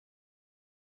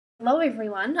Hello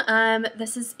everyone,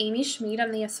 this is Amy Schmid.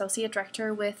 I'm the Associate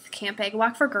Director with Camp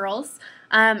AgWalk for Girls.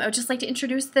 I would just like to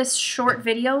introduce this short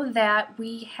video that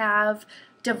we have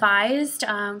devised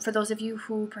for those of you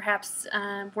who perhaps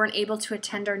weren't able to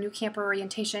attend our new camper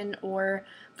orientation, or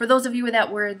for those of you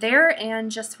that were there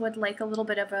and just would like a little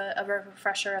bit of a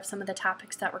refresher of some of the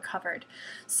topics that were covered.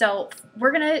 So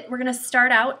we're gonna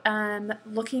start out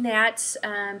looking at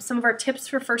some of our tips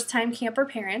for first-time camper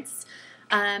parents.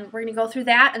 We're going to go through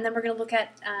that, and then we're going to look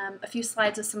at a few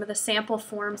slides of some of the sample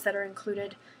forms that are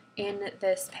included in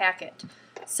this packet.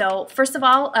 So first of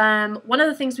all, one of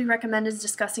the things we recommend is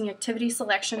discussing activity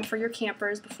selection for your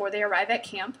campers before they arrive at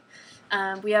camp.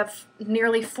 We have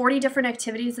nearly 40 different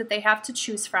activities that they have to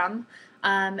choose from,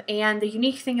 and the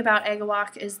unique thing about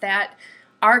AgWalk is that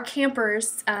our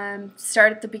campers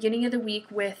start at the beginning of the week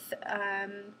with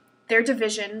their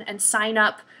division and sign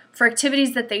up for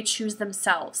activities that they choose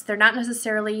themselves. They're not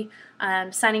necessarily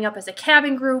signing up as a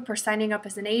cabin group or signing up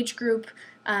as an age group.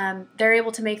 They're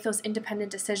able to make those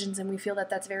independent decisions, and we feel that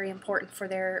that's very important for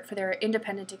their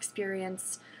independent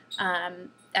experience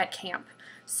at camp.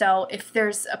 So if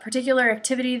there's a particular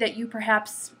activity that you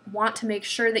perhaps want to make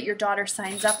sure that your daughter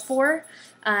signs up for,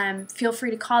 feel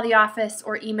free to call the office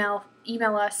or email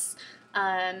us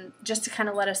just to kind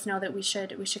of let us know that we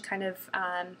should kind of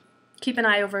keep an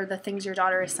eye over the things your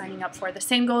daughter is signing up for. The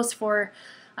same goes for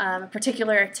a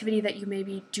particular activity that you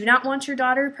maybe do not want your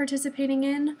daughter participating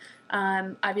in.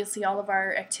 Obviously, all of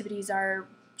our activities are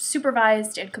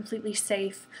supervised and completely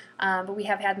safe, but we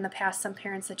have had in the past some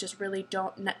parents that just really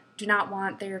do not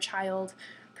want their child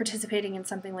participating in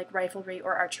something like riflery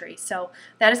or archery. So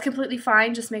that is completely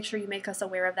fine. Just make sure you make us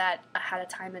aware of that ahead of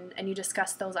time, and you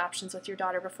discuss those options with your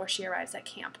daughter before she arrives at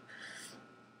camp.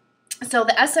 So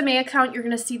the SMA account, you're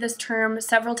going to see this term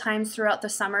several times throughout the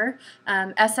summer.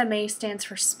 SMA stands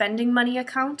for spending money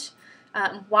account.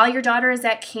 While your daughter is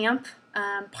at camp,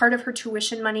 part of her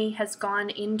tuition money has gone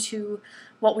into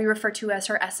what we refer to as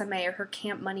her SMA, or her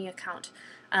camp money account.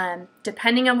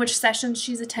 Depending on which session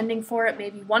she's attending for, it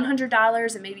may be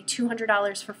 $100, it may be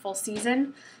 $200 for full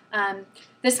season.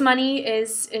 This money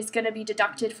is going to be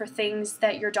deducted for things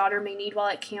that your daughter may need while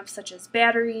at camp, such as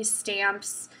batteries,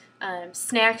 stamps,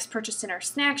 snacks purchased in our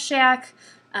snack shack,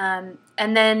 and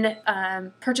then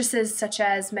purchases such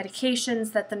as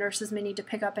medications that the nurses may need to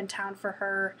pick up in town for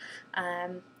her.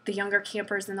 The younger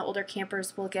campers and the older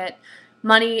campers will get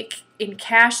money in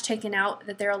cash taken out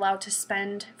that they're allowed to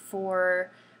spend for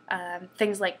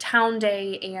things like Town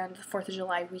Day and the 4th of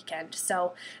July weekend.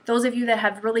 So those of you that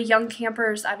have really young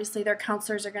campers, obviously their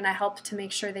counselors are going to help to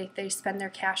make sure they spend their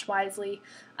cash wisely.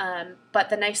 But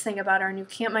the nice thing about our new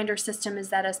CampMinder system is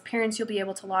that as parents, you'll be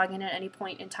able to log in at any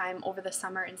point in time over the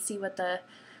summer and see what the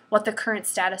current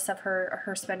status of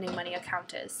her spending money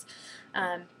account is.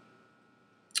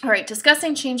 All right,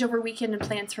 discussing changeover weekend and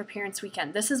plans for Parents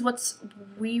Weekend. This is what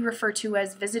we refer to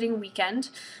as visiting weekend.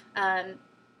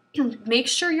 Make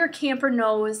sure your camper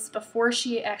knows before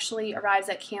she actually arrives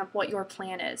at camp what your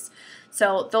plan is.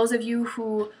 So those of you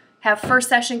who have first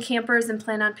session campers and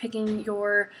plan on picking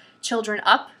your children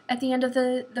up at the end of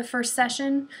the first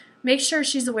session, make sure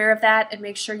she's aware of that, and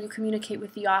make sure you communicate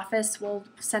with the office. We'll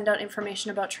send out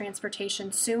information about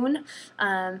transportation soon,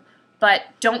 but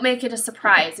don't make it a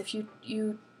surprise. If you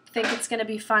think it's going to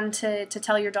be fun to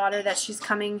tell your daughter that she's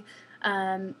coming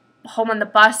home on the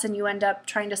bus, and you end up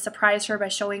trying to surprise her by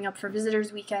showing up for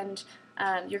visitors weekend,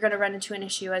 you're going to run into an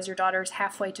issue as your daughter's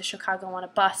halfway to Chicago on a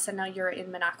bus and now you're in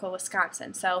Minocqua,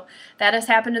 Wisconsin. So that has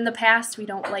happened in the past. We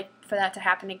don't like for that to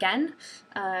happen again.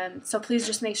 So please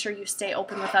just make sure you stay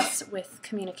open with us with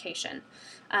communication.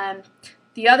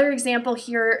 The other example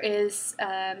here is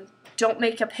don't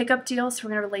make a pickup deal. So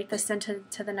we're going to relate this into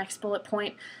the next bullet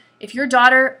point. If your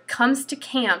daughter comes to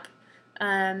camp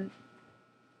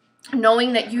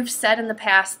knowing that you've said in the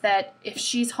past that if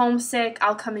she's homesick,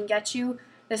 I'll come and get you,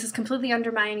 this is completely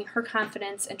undermining her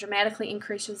confidence and dramatically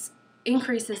increases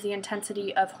the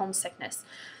intensity of homesickness.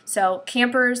 So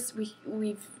campers,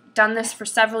 we've done this for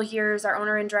several years. Our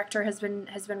owner and director has been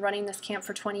running this camp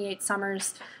for 28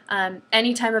 summers.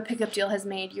 Anytime a pickup deal has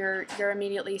made, you're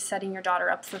immediately setting your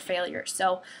daughter up for failure.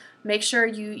 So make sure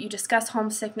you discuss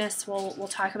homesickness. We'll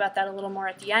talk about that a little more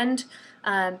at the end,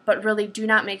 but really do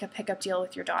not make a pickup deal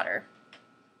with your daughter.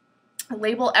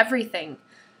 Label everything.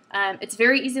 It's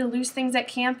very easy to lose things at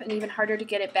camp and even harder to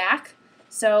get it back.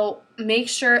 So make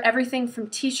sure everything from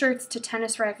t-shirts to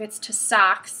tennis rackets to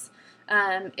socks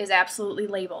is absolutely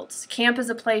labeled. Camp is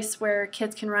a place where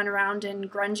kids can run around in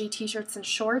grungy t-shirts and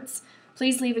shorts.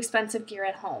 Please leave expensive gear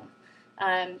at home.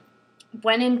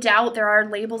 When in doubt, there are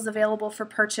labels available for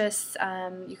purchase.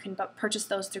 You can purchase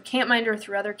those through Campminder or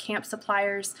through other camp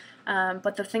suppliers.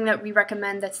 But the thing that we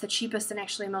recommend that's the cheapest and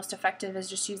actually most effective is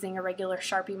just using a regular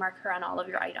Sharpie marker on all of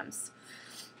your items.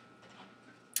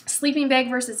 Sleeping bag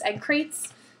versus egg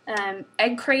crates.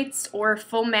 Egg crates or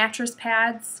foam mattress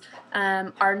pads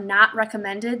are not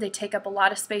recommended. They take up a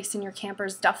lot of space in your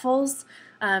camper's duffels.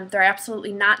 They're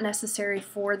absolutely not necessary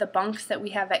for the bunks that we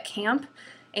have at camp.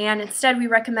 And instead, we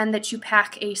recommend that you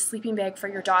pack a sleeping bag for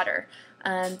your daughter.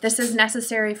 This is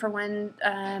necessary for when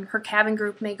her cabin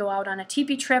group may go out on a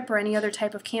teepee trip or any other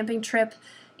type of camping trip.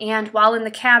 And while in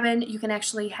the cabin, you can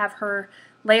actually have her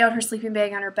lay out her sleeping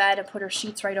bag on her bed and put her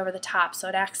sheets right over the top. So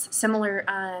it acts similar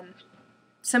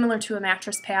to a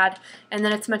mattress pad, and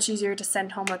then it's much easier to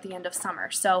send home at the end of summer.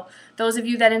 So those of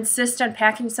you that insist on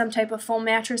packing some type of foam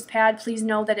mattress pad, please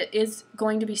know that it is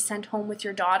going to be sent home with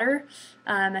your daughter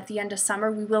at the end of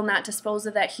summer. We will not dispose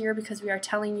of that here because we are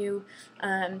telling you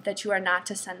that you are not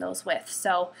to send those with.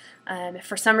 So if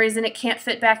for some reason it can't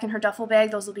fit back in her duffel bag,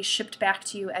 those will be shipped back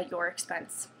to you at your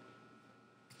expense.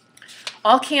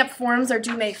 All camp forms are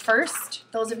due May 1st.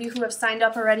 Those of you who have signed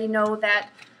up already know that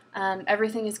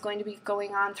everything is going to be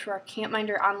going on through our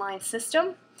Campminder online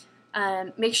system.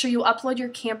 Make sure you upload your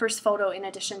camper's photo in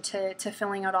addition to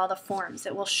filling out all the forms.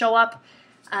 It will show up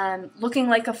looking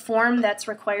like a form that's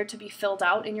required to be filled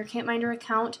out in your Campminder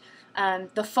account.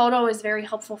 The photo is very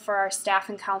helpful for our staff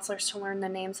and counselors to learn the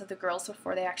names of the girls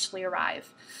before they actually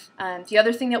arrive. The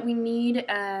other thing that we need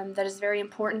that is very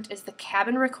important is the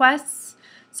cabin requests.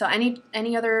 So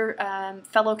any other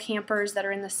fellow campers that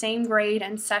are in the same grade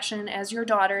and session as your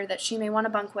daughter that she may want to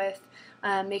bunk with,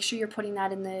 make sure you're putting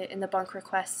that in the bunk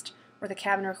request or the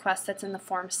cabin request that's in the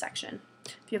forms section.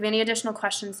 If you have any additional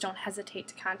questions, don't hesitate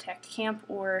to contact camp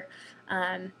or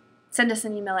send us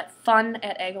an email at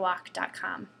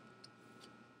fun@agawak.com.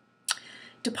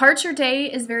 Departure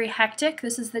day is very hectic.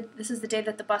 This is the day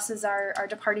that the buses are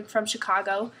departing from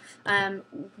Chicago.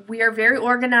 We are very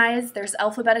organized. There's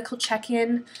alphabetical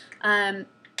check-in.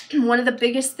 One of the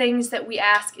biggest things that we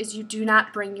ask is you do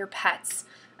not bring your pets.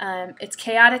 It's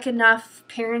chaotic enough.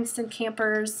 Parents and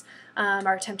campers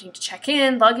are attempting to check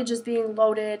in. Luggage is being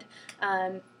loaded.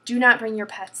 Do not bring your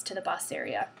pets to the bus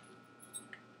area.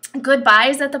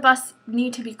 Goodbyes at the bus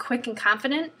need to be quick and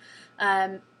confident.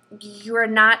 You are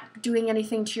not doing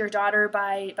anything to your daughter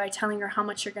by telling her how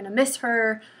much you're going to miss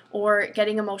her or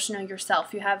getting emotional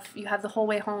yourself. You have the whole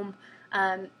way home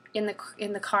in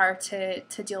the car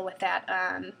to deal with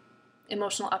that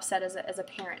emotional upset as a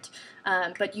parent.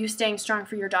 But you staying strong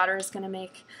for your daughter is going to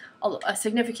make a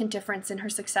significant difference in her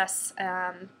success,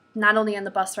 not only on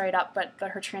the bus ride up, but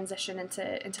her transition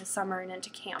into summer and into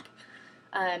camp.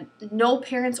 No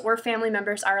parents or family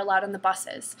members are allowed on the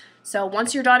buses. So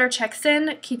once your daughter checks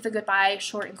in, keep the goodbye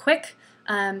short and quick.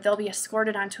 They'll be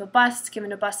escorted onto a bus,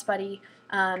 given a bus buddy,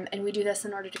 and we do this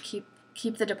in order to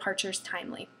keep the departures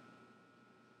timely.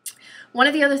 One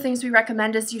of the other things we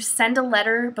recommend is you send a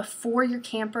letter before your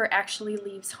camper actually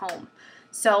leaves home.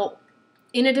 So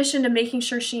in addition to making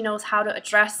sure she knows how to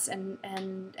address and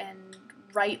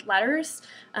write letters,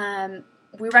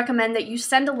 we recommend that you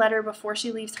send a letter before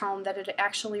she leaves home, that it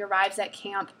actually arrives at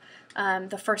camp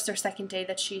the first or second day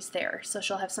that she's there, so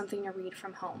she'll have something to read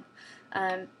from home.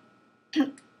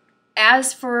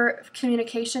 As for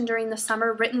communication during the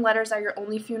summer, written letters are your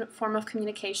only form of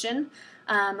communication,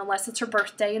 unless it's her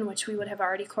birthday, in which we would have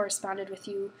already corresponded with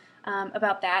you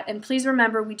about that. And please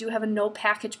remember, we do have a no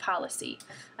package policy.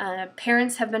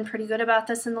 Parents have been pretty good about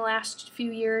this in the last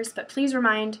few years, but please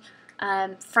remind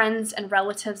friends and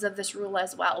relatives of this rule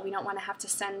as well. We don't want to have to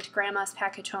send grandma's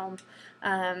package home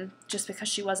just because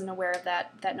she wasn't aware of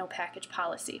that no package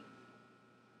policy.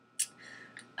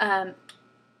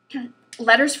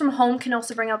 Letters from home can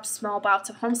also bring up small bouts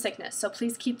of homesickness, so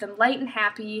please keep them light and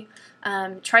happy.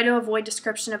 Try to avoid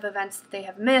description of events that they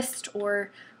have missed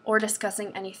or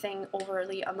discussing anything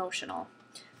overly emotional.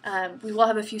 We will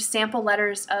have a few sample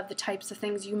letters of the types of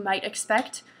things you might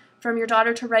expect from your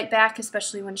daughter to write back,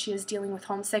 especially when she is dealing with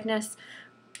homesickness.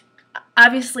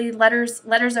 Obviously, letters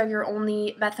are your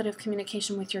only method of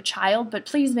communication with your child, but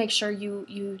please make sure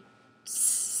you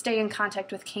stay in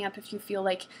contact with camp if you feel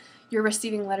like you're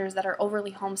receiving letters that are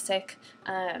overly homesick.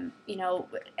 You know,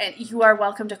 and you are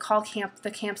welcome to call the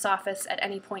camp's office at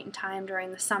any point in time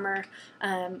during the summer.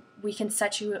 We can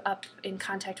set you up in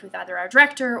contact with either our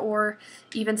director or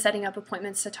even setting up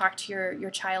appointments to talk to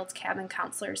your child's cabin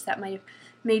counselors. That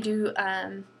may do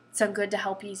some good to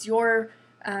help ease your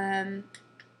kind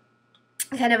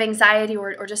of anxiety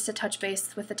or just to touch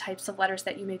base with the types of letters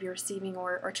that you may be receiving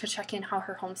or to check in how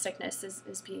her homesickness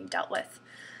is being dealt with.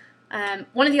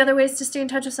 One of the other ways to stay in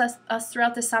touch with us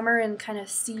throughout the summer and kind of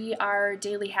see our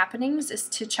daily happenings is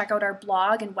to check out our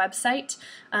blog and website.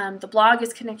 The blog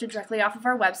is connected directly off of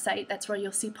our website. That's where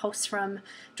you'll see posts from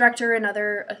director and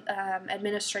other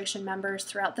administration members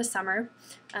throughout the summer.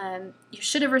 You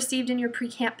should have received in your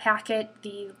pre-camp packet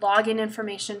the login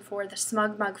information for the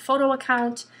Smug Mug photo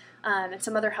account and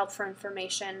some other helpful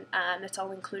information that's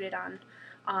all included on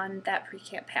that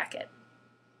pre-camp packet.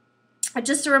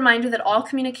 Just a reminder that all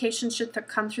communications should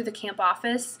come through the camp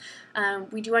office.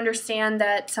 We do understand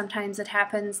that sometimes it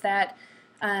happens that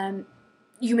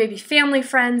you may be family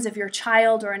friends of your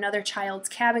child or another child's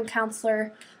cabin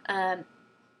counselor,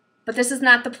 but this is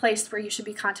not the place where you should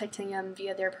be contacting them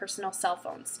via their personal cell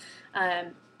phones.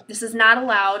 This is not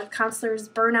allowed. Counselors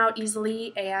burn out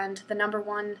easily, and the number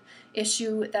one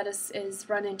issue that is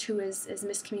run into is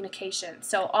miscommunication.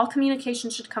 So all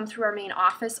communication should come through our main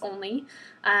office only.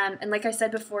 And like I said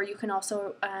before, you can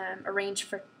also arrange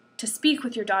to speak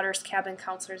with your daughter's cabin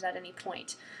counselors at any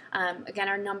point. Again,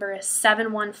 our number is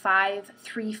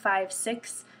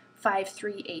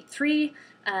 715-356-5383.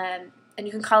 And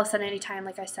you can call us at any time,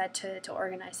 like I said, to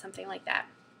organize something like that.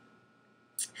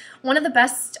 One of the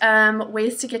best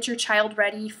ways to get your child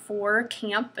ready for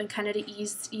camp and kind of to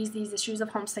ease these issues of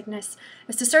homesickness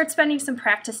is to start spending some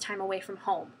practice time away from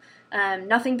home.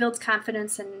 Nothing builds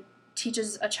confidence and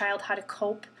teaches a child how to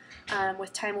cope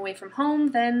with time away from home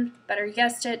than, better you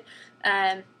guessed it,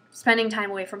 spending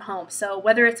time away from home. So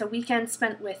whether it's a weekend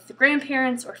spent with the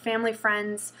grandparents or family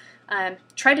friends,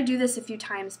 try to do this a few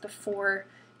times before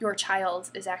your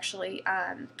child is actually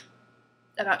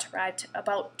about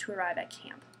to arrive at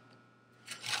camp.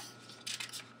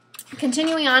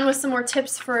 Continuing on with some more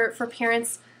tips for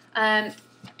parents,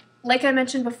 like I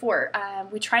mentioned before,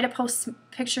 we try to post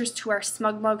pictures to our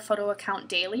Smug Mug photo account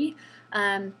daily.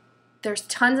 There's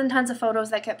tons and tons of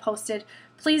photos that get posted.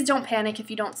 Please don't panic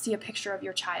if you don't see a picture of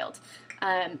your child.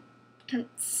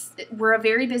 We're a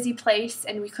very busy place,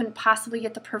 and we couldn't possibly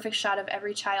get the perfect shot of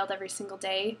every child every single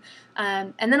day.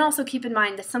 And then also keep in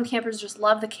mind that some campers just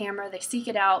love the camera, they seek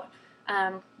it out,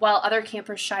 while other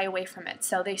campers shy away from it.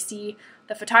 So they see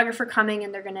the photographer coming,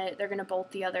 and they're gonna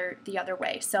bolt the other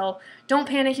way. So don't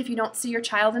panic if you don't see your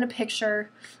child in a picture.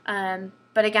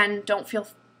 But again, don't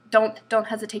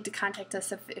hesitate to contact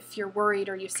us if you're worried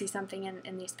or you see something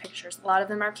in these pictures. A lot of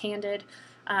them are candid.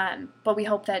 But we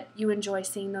hope that you enjoy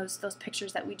seeing those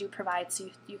pictures that we do provide, so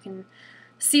you can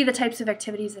see the types of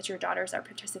activities that your daughters are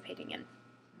participating in.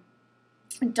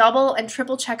 Double and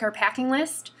triple check our packing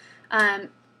list.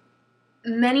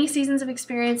 Many seasons of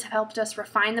experience have helped us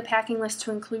refine the packing list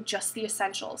to include just the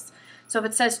essentials. So if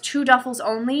it says 2 duffels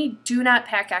only, do not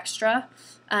pack extra.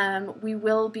 We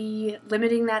will be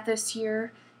limiting that this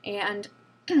year and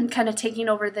kind of taking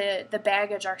over the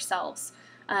baggage ourselves.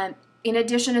 In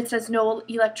addition, it says no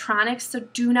electronics, so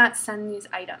do not send these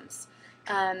items.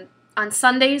 On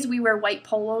Sundays, we wear white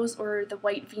polos or the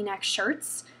white V-neck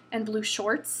shirts and blue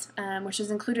shorts, which is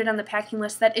included on the packing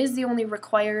list. That is the only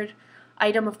required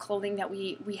item of clothing that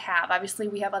we have. Obviously,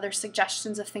 we have other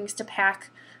suggestions of things to pack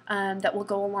that will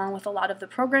go along with a lot of the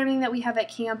programming that we have at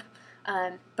camp,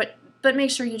 but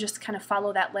make sure you just kind of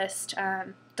follow that list.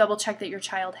 Double check that your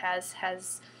child has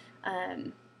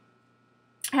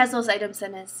those items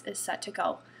and is set to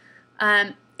go.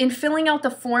 In filling out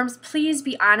the forms, please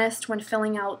be honest when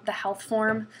filling out the health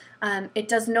form. It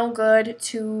does no good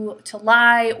to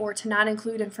lie or to not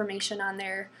include information on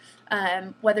there,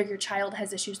 whether your child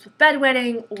has issues with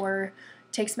bedwetting or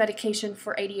takes medication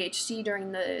for ADHD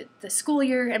during the school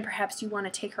year, and perhaps you want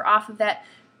to take her off of that.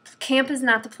 Camp is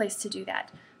not the place to do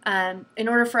that. In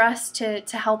order for us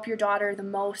to help your daughter the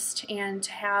most and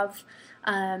to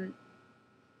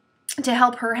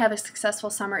help her have a successful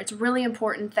summer, it's really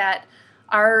important that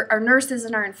our nurses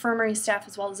and our infirmary staff,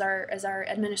 as well as our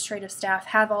administrative staff,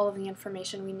 have all of the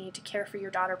information we need to care for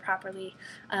your daughter properly.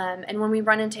 And when we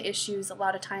run into issues, a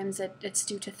lot of times it's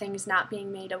due to things not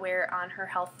being made aware on her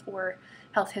health or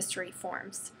health history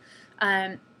forms.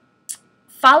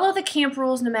 Follow the camp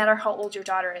rules no matter how old your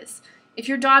daughter is. If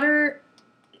your daughter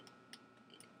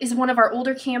is one of our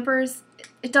older campers,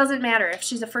 it doesn't matter if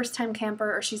she's a first-time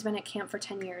camper or she's been at camp for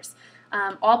 10 years.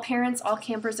 All parents, all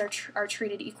campers are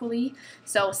treated equally.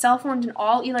 So cell phones and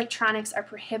all electronics are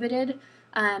prohibited.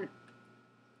 And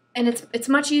it's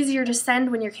much easier to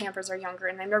send when your campers are younger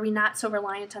and they're maybe not so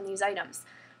reliant on these items.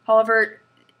 However,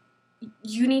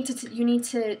 you need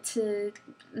to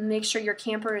make sure your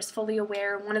camper is fully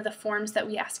aware. One of the forms that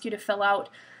we ask you to fill out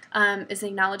is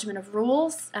acknowledgement of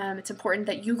rules. It's important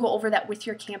that you go over that with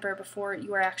your camper before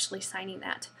you are actually signing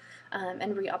that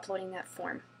and re-uploading that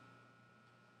form.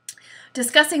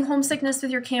 Discussing homesickness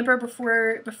with your camper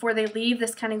before they leave.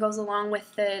 This kind of goes along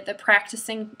with the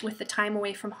practicing with the time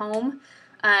away from home.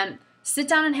 Sit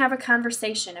down and have a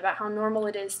conversation about how normal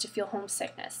it is to feel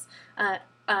homesickness.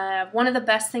 One of the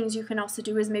best things you can also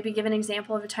do is maybe give an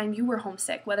example of a time you were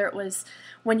homesick, whether it was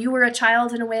when you were a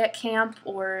child and away at camp,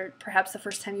 or perhaps the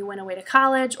first time you went away to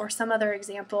college, or some other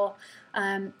example.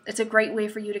 It's a great way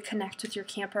for you to connect with your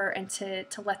camper and to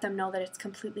let them know that it's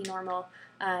completely normal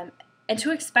and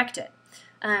to expect it.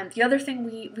 The other thing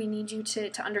we need you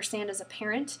to understand as a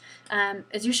parent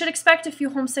is you should expect a few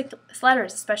homesick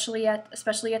letters, especially at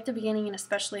the beginning, and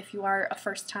especially if you are a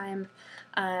first-time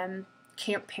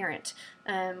camp parent.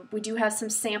 We do have some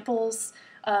samples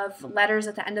of letters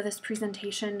at the end of this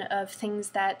presentation of things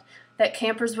that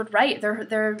campers would write.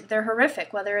 They're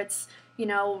horrific, whether it's, you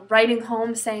know, writing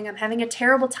home saying, "I'm having a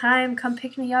terrible time, come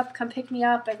pick me up,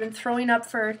 I've been throwing up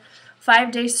for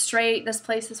 5 days straight, this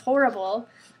place is horrible."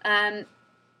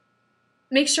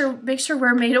 Make sure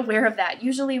we're made aware of that.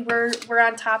 Usually we're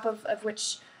on top of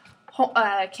which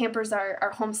campers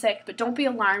are homesick, but don't be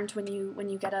alarmed when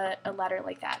you get a letter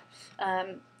like that.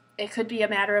 It could be a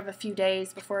matter of a few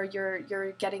days before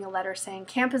you're getting a letter saying,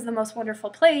 "Camp is the most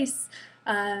wonderful place.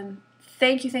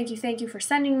 Thank you for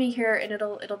sending me here," and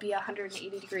it'll be a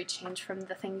 180-degree change from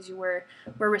the things you were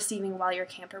receiving while your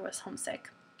camper was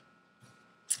homesick.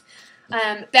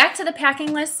 Back to the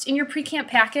packing list. In your pre-camp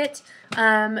packet,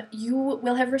 you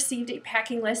will have received a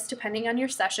packing list depending on your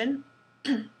session.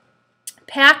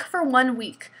 Pack for 1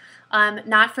 week,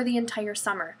 not for the entire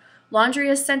summer. Laundry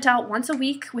is sent out once a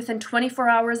week. Within 24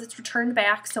 hours, it's returned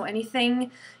back. So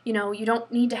anything, you know, you don't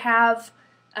need to have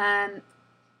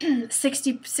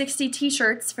 60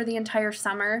 t-shirts for the entire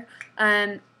summer.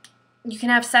 You can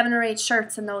have 7 or 8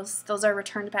 shirts, and those are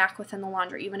returned back within the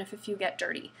laundry, even if a few get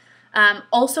dirty.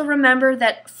 Also remember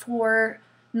that for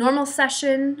normal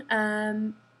session,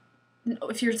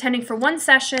 if you're attending for one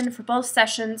session, for both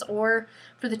sessions, or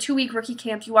for the 2-week rookie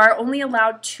camp, you are only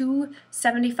allowed 2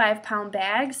 75-pound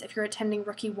bags. If you're attending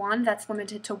rookie 1, that's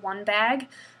limited to 1 bag.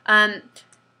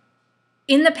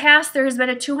 In the past, there has been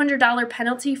a $200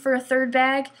 penalty for a 3rd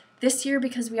bag. This year,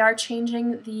 because we are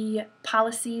changing the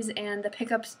policies and the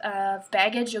pickups of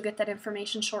baggage, you'll get that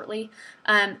information shortly.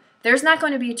 There's not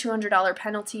going to be a $200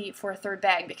 penalty for a 3rd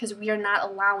bag because we are not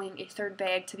allowing a 3rd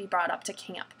bag to be brought up to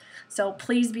camp. So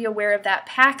please be aware of that.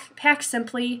 Pack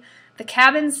simply. The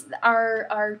cabins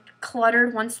are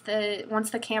cluttered once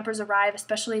the campers arrive,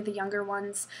 especially the younger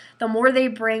ones. The more they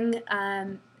bring,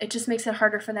 it just makes it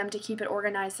harder for them to keep it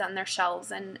organized on their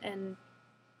shelves and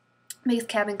makes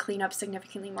cabin cleanup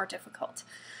significantly more difficult.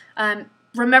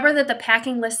 Remember that the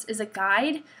packing list is a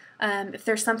guide. If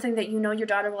there's something that you know your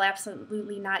daughter will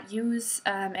absolutely not use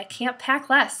at camp, pack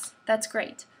less. That's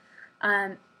great.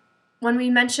 When we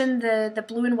mentioned the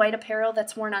blue and white apparel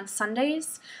that's worn on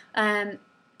Sundays,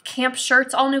 camp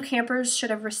shirts, all new campers should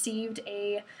have received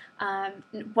a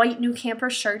white new camper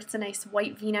shirt. It's a nice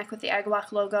white V-neck with the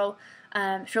AgWalk logo.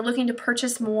 If you're looking to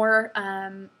purchase more,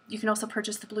 you can also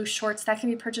purchase the blue shorts. That can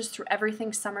be purchased through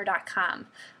everythingsummer.com.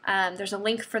 There's a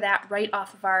link for that right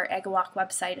off of our AgWalk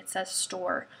website. It says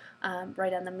store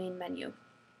right on the main menu.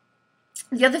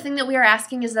 The other thing that we are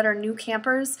asking is that our new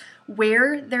campers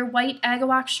wear their white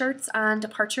AgWalk shirts on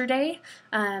departure day.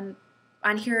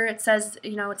 On here it says,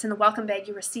 you know, it's in the welcome bag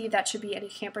you receive. That should be any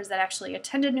campers that actually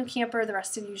attended New Camper. The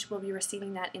rest of you will be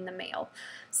receiving that in the mail.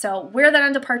 So wear that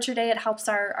on departure day. It helps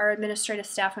our administrative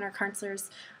staff and our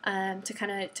counselors to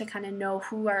kind of know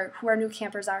who our new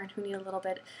campers are and who need a little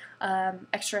bit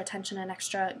extra attention and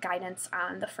extra guidance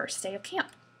on the first day of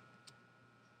camp.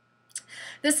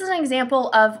 This is an example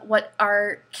of what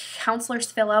our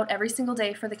counselors fill out every single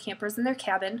day for the campers in their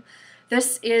cabin.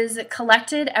 This is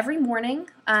collected every morning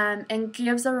and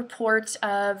gives a report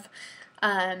of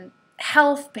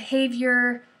health,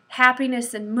 behavior,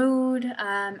 happiness, and mood,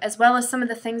 as well as some of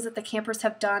the things that the campers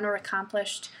have done or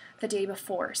accomplished the day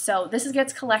before. So this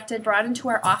gets collected, brought into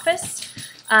our office,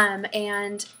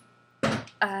 and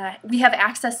we have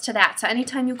access to that. So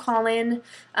anytime you call in,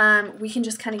 we can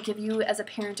just kind of give you, as a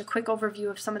parent, a quick overview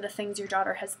of some of the things your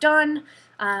daughter has done,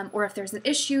 or if there's an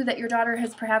issue that your daughter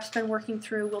has perhaps been working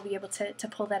through, we'll be able to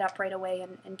pull that up right away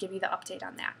and give you the update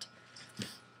on that.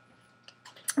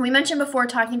 We mentioned before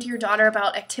talking to your daughter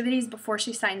about activities before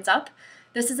she signs up.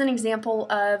 This is an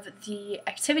example of the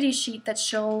activity sheet that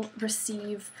she'll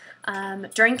receive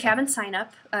during cabin sign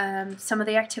up. Some of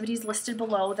the activities listed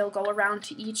below, they'll go around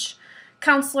to each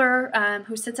counselor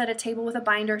who sits at a table with a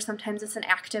binder. Sometimes it's an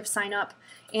active sign up,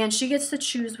 and she gets to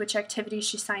choose which activities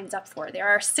she signs up for. There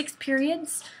are 6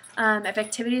 periods of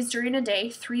activities during a day,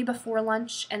 3 before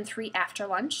lunch and 3 after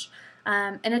lunch.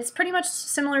 And it's pretty much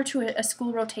similar to a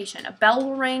school rotation. A bell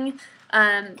will ring,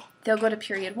 they'll go to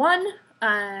period 1,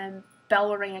 bell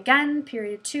will ring again,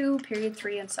 period 2, period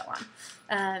 3, and so on.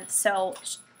 So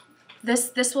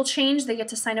this will change. They get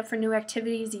to sign up for new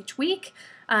activities each week.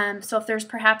 So if there's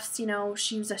perhaps,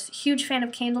 she was a huge fan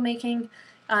of candle making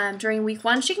during week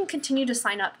 1, she can continue to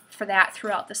sign up for that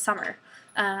throughout the summer.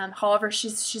 However,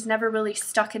 she's never really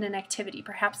stuck in an activity.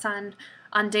 Perhaps on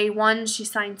day 1 she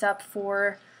signs up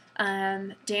for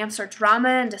dance or drama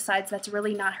and decides that's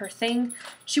really not her thing.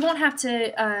 She won't have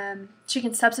to, she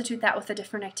can substitute that with a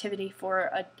different activity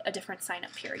for a different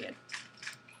sign-up period.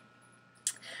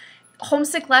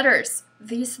 Homesick letters.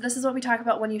 This is what we talk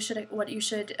about what you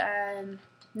should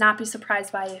not be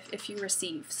surprised by if you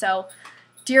receive. So,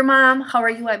 dear Mom, how are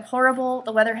you? I'm horrible.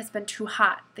 The weather has been too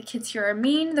hot. The kids here are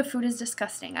mean. The food is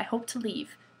disgusting. I hope to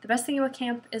leave. The best thing about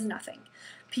camp is nothing.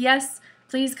 P.S.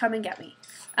 Please come and get me.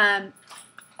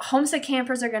 Homesick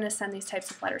campers are going to send these types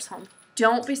of letters home.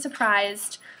 Don't be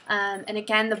surprised. And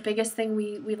again, the biggest thing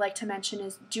we like to mention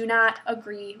is do not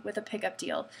agree with a pickup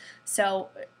deal. So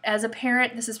as a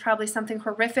parent, this is probably something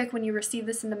horrific when you receive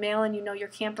this in the mail and you know your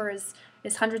camper is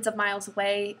hundreds of miles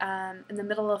away in the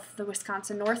middle of the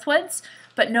Wisconsin Northwoods.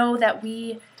 But know that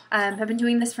we have been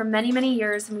doing this for many, many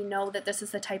years, and we know that this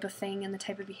is the type of thing and the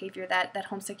type of behavior that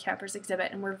homesick campers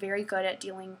exhibit, and we're very good at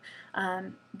dealing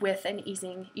with and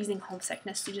easing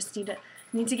homesickness. You just need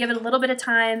to give it a little bit of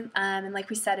time, and like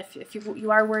we said, if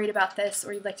you are worried about this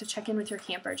or you'd like to check in with your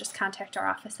camper, just contact our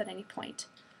office at any point.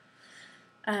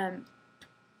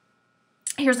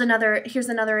 Here's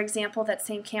another example, that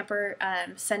same camper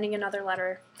sending another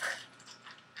letter.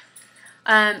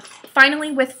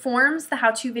 Finally, with forms, the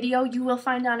how-to video, you will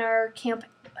find on our camp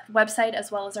website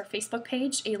as well as our Facebook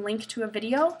page a link to a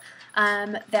video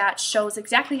that shows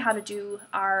exactly how to do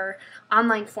our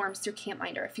online forms through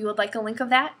CampMinder. If you would like a link of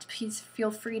that, please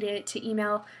feel free to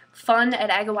email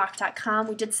fun@agawalk.com.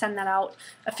 We did send that out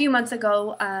a few months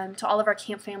ago to all of our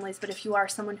camp families, but if you are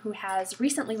someone who has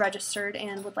recently registered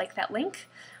and would like that link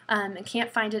and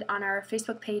can't find it on our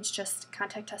Facebook page, just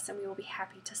contact us and we will be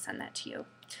happy to send that to you.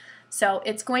 So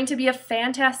it's going to be a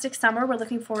fantastic summer. We're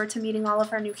looking forward to meeting all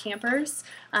of our new campers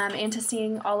and to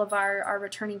seeing all of our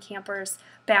returning campers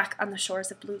back on the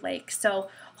shores of Blue Lake. So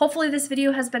hopefully this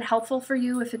video has been helpful for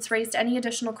you. If it's raised any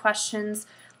additional questions,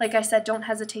 like I said, don't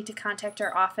hesitate to contact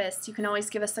our office. You can always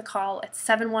give us a call at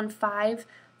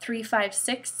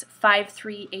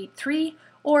 715-356-5383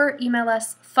 or email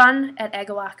us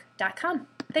fun@agawalk.com.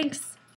 Thanks.